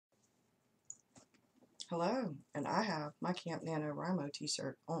Hello, and I have my Camp NaNoWriMo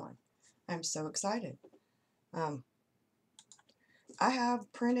T-shirt on. I'm so excited. I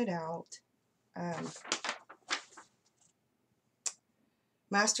have printed out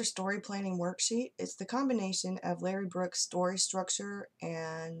Master Story Planning Worksheet. It's the combination of Larry Brooks' story structure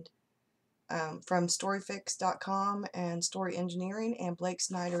and from Storyfix.com and Story Engineering, and Blake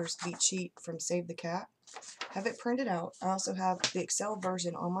Snyder's beat sheet from Save the Cat. Have it printed out. I also have the Excel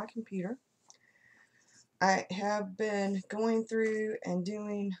version on my computer. I have been going through and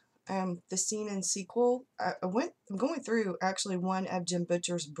doing the scene and sequel. I'm going through actually one of Jim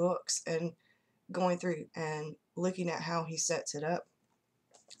Butcher's books and going through and looking at how he sets it up.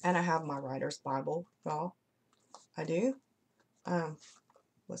 And I have my writer's Bible, y'all. I do.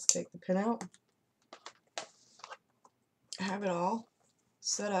 Let's take the pen out. I have it all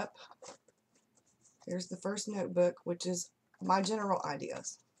set up. Here's the first notebook, which is my general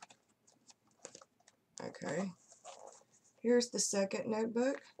ideas. Okay. Here's the second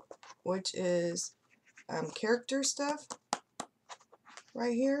notebook, which is character stuff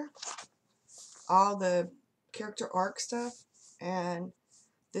right here. All the character arc stuff. And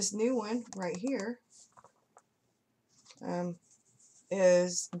this new one right here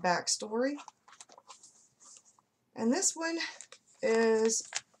is backstory. And this one is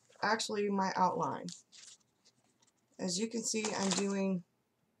actually my outline. As you can see, I'm doing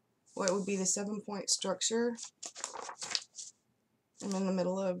what would be the 7-point structure. I'm in the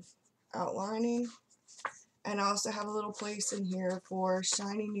middle of outlining. And I also have a little place in here for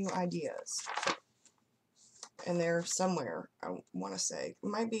shiny new ideas. And they're somewhere, I want to say. It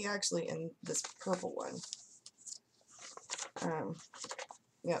might be actually in this purple one.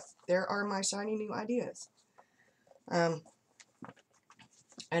 Yep, there are my shiny new ideas. And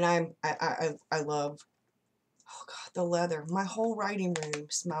I love, oh God, the leather. My whole writing room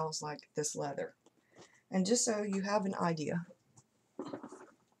smells like this leather. And just so you have an idea,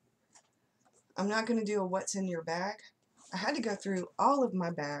 I'm not going to do a what's in your bag. I had to go through all of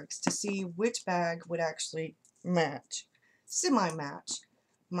my bags to see which bag would actually match, semi-match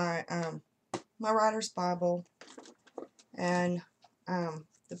my my writer's Bible and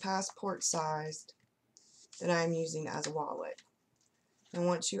the passport sized that I'm using as a wallet. And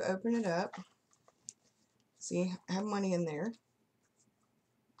once you open it up, see, I have money in there.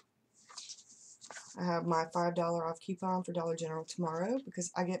 I have my $5 off coupon for Dollar General tomorrow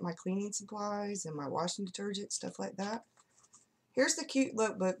because I get my cleaning supplies and my washing detergent, stuff like that. Here's the cute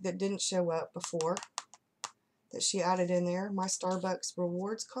notebook that didn't show up before that she added in there. My Starbucks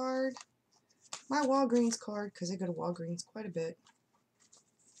rewards card. My Walgreens card, because I go to Walgreens quite a bit.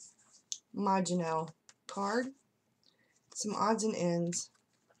 My Janelle card. Some odds and ends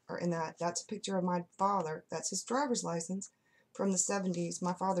are in that. That's a picture of my father. That's his driver's license from the 70s.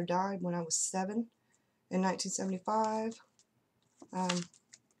 My father died when I was 7 in 1975.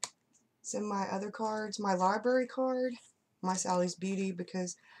 Some of my other cards. My library card. My Sally's Beauty,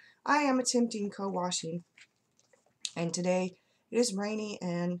 because I am attempting co-washing. And today it is rainy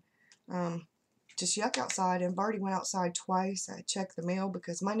and just yuck outside, and I've already went outside twice. I checked the mail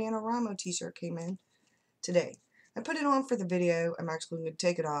because my NaNoWriMo T-shirt came in today. I put it on for the video. I'm actually going to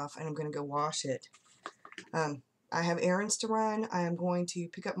take it off and I'm going to go wash it. I have errands to run. I am going to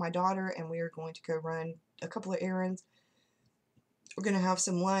pick up my daughter and we are going to go run a couple of errands. We're going to have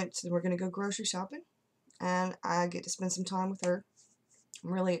some lunch and we're going to go grocery shopping, and I get to spend some time with her.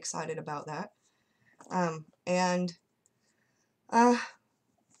 I'm really excited about that.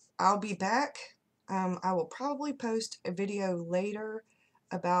 I'll be back. I will probably post a video later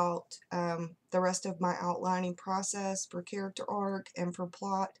about the rest of my outlining process for character arc and for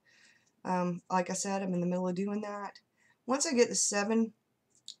plot. Like I said, I'm in the middle of doing that. Once I get the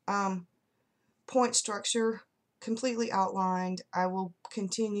 7-point structure completely outlined, I will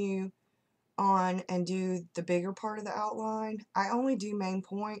continue on and do the bigger part of the outline. I only do main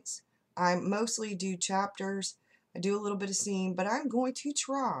points. I mostly do chapters. I do a little bit of scene, but I'm going to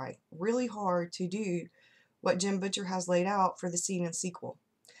try really hard to do what Jim Butcher has laid out for the scene and sequel.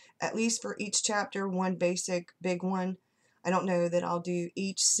 At least for each chapter, one basic big one. I don't know that I'll do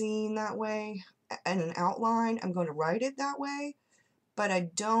each scene that way and an outline. I'm going to write it that way, but I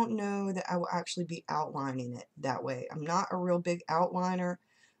don't know that I will actually be outlining it that way. I'm not a real big outliner.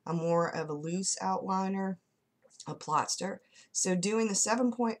 I'm more of a loose outliner, a plotster. So doing the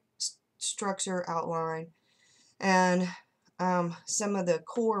 7-point structure outline and some of the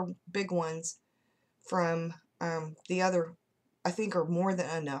core big ones from the other, I think, are more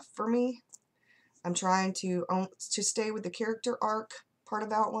than enough for me. I'm trying to stay with the character arc part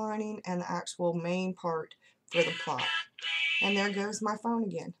of outlining and the actual main part for the plot. And there goes my phone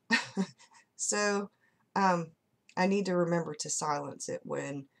again. So I need to remember to silence it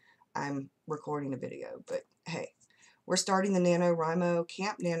when I'm recording a video, but hey, we're starting the NaNoWriMo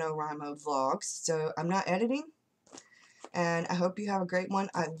Camp NaNoWriMo vlogs, so I'm not editing, and I hope you have a great one.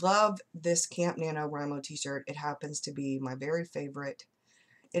 I love this Camp NaNoWriMo t-shirt. It happens to be my very favorite.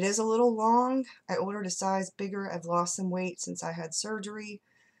 It is a little long. I ordered a size bigger. I've lost some weight since I had surgery,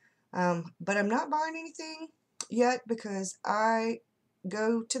 but I'm not buying anything yet because I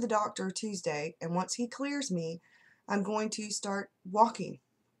go to the doctor Tuesday, and once he clears me, I'm going to start walking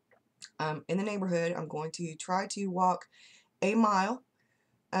in the neighborhood. I'm going to try to walk a mile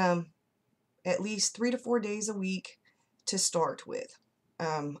at least 3 to 4 days a week to start with.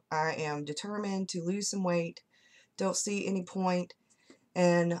 I am determined to lose some weight. Don't see any point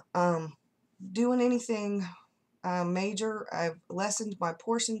in doing anything major. I've lessened my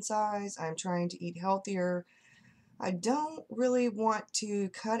portion size. I'm trying to eat healthier. I don't really want to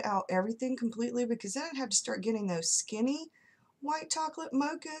cut out everything completely because then I'd have to start getting those skinny white chocolate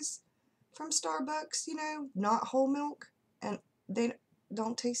mochas from Starbucks, you know, not whole milk, and they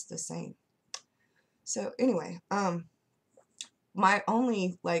don't taste the same. So anyway, my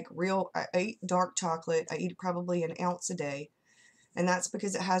only I eat dark chocolate. I eat probably an ounce a day, and that's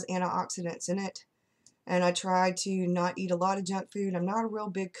because it has antioxidants in it. And I try to not eat a lot of junk food. I'm not a real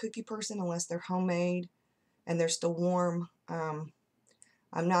big cookie person unless they're homemade and they're still warm.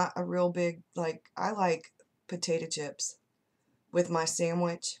 I'm not a real big, I like potato chips with my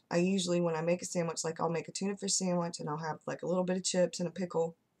sandwich. I usually, when I make a sandwich, I'll make a tuna fish sandwich and I'll have a little bit of chips and a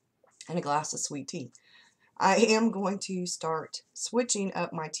pickle and a glass of sweet tea. I am going to start switching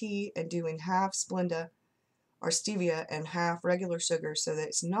up my tea and doing half Splenda or stevia and half regular sugar so that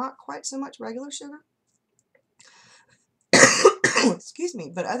it's not quite so much regular sugar. Excuse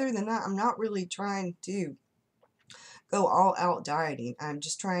me. But other than that, I'm not really trying to go all out dieting. I'm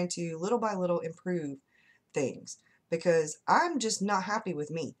just trying to little by little improve things because I'm just not happy with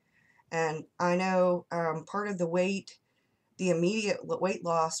me. And I know part of the immediate weight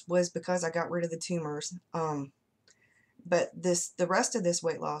loss was because I got rid of the tumors. But the rest of this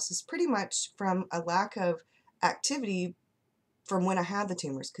weight loss is pretty much from a lack of activity from when I had the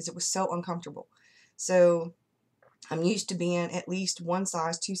tumors because it was so uncomfortable. So I'm used to being at least 1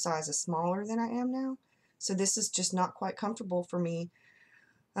 size, 2 sizes smaller than I am now. So this is just not quite comfortable for me.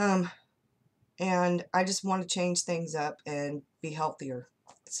 And I just want to change things up and be healthier.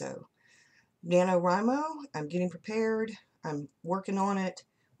 So NaNoWriMo, I'm getting prepared. I'm working on it,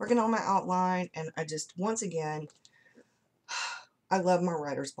 working on my outline. And I just, once again, I love my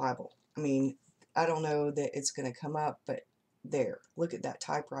writer's Bible. I mean, I don't know that it's going to come up, but there, look at that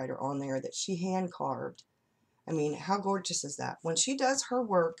typewriter on there that she hand carved. I mean, how gorgeous is that? When she does her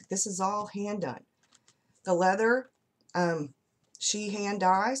work, this is all hand done. The leather, she hand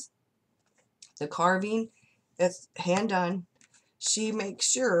dyes. The carving, it's hand done. She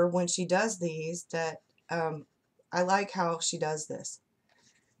makes sure when she does these that I like how she does this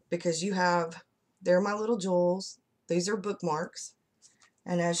because they're my little jewels. These are bookmarks.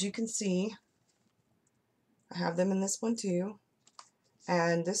 And as you can see, I have them in this one too.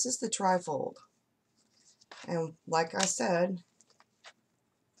 And this is the trifold. And like I said,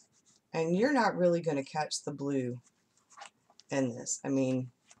 and you're not really going to catch the blue in this. I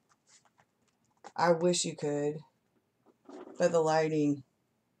mean, I wish you could, but the lighting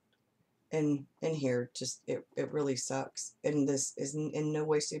in here just, it really sucks. And this is in no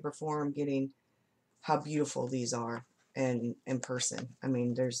way, shape, or form getting how beautiful these are in person. I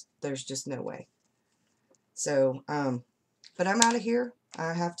mean, there's just no way. So, but I'm out of here.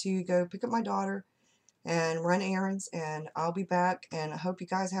 I have to go pick up my daughter and run errands, and I'll be back, and I hope you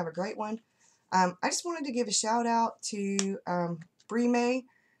guys have a great one. I just wanted to give a shout out to Bree May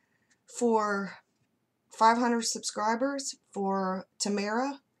for 500 subscribers, for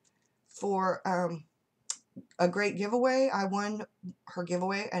Tamara for a great giveaway. I won her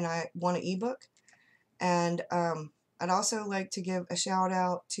giveaway and I won an ebook. And I'd also like to give a shout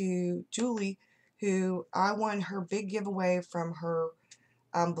out to Julie, who I won her big giveaway from her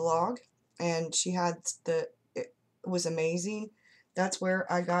blog, and she had it was amazing. That's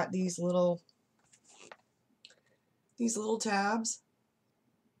where I got these little tabs,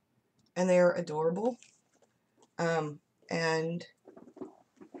 and they are adorable. And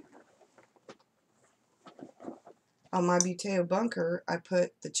on my Buteo bunker, I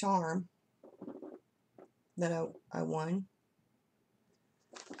put the charm that I won.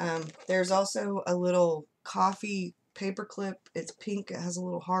 There's also a little coffee paperclip. It's pink. It has a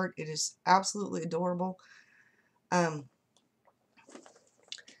little heart. It is absolutely adorable.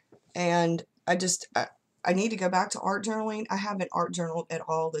 And I I need to go back to art journaling. I haven't art journaled at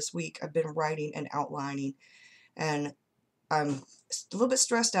all this week. I've been writing and outlining, and I'm a little bit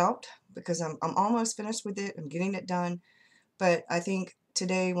stressed out because I'm almost finished with it. I'm getting it done, but I think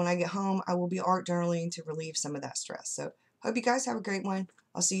today when I get home, I will be art journaling to relieve some of that stress. So hope you guys have a great one.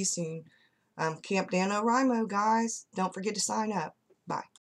 I'll see you soon. Camp NaNoWriMo, guys. Don't forget to sign up.